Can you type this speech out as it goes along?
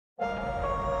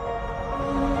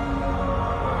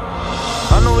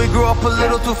know we grew up a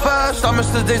little too fast. I miss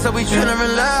the days that we chill and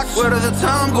relax. Where did the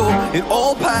time go? It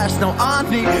all passed, now I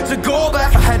need to go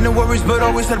back. I had no worries but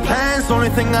always had plans. The only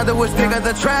thing I did was dig out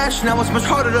the trash. Now it's much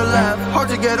harder to laugh, hard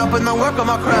to get up and not work on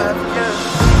my craft.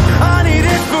 I need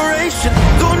inspiration,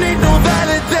 don't need no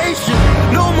validation.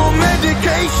 No more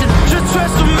medication, just try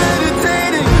some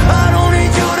meditating. I don't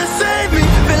need you to save me,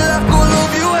 feel like all of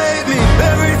you hate me.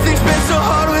 Everything's been so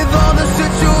hard with all the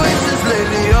situations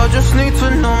lately. I just need to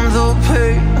numb the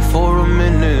pain for a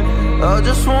minute. I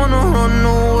just wanna run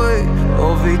away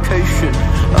on vacation.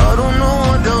 I don't know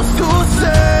what else to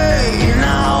say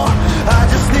now. I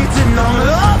just need to numb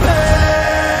the pain.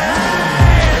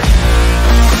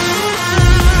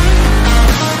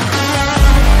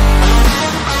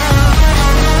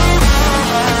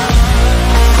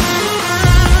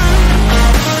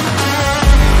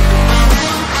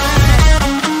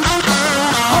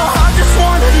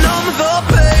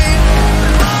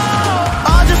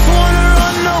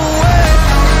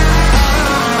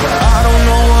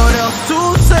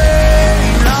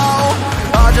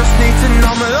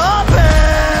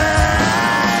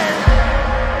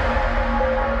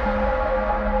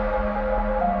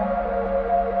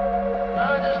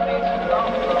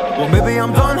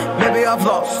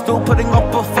 Still putting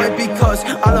up a fight because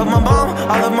I love my mom,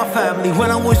 I love my family. When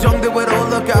I was young they would all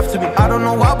look after me. I don't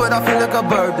know why but I feel like a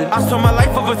burden. I spent my life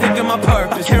overthinking my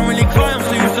purpose. Can't really cry, I'm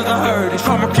so used to the hurt.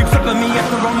 Trauma keeps up at me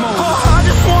after I'm over. Oh, I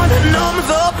just wanna numb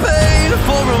the pain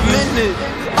for a minute.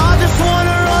 I just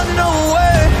wanna run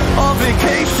away on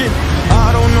vacation. I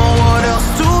don't know what else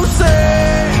to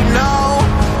say now.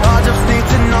 I just need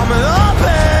to numb the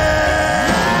pain.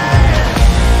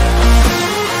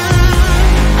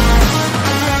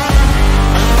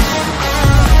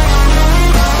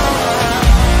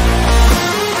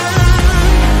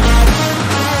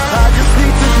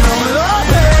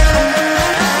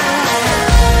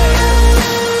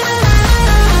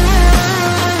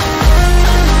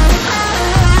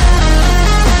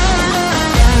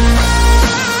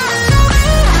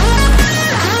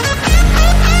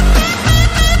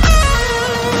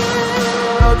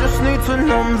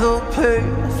 Numb the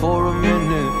pain for a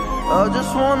minute. I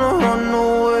just wanna run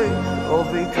away on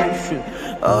vacation.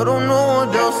 I don't know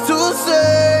what else to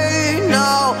say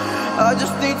now. I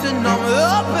just need to numb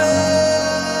the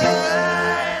pain.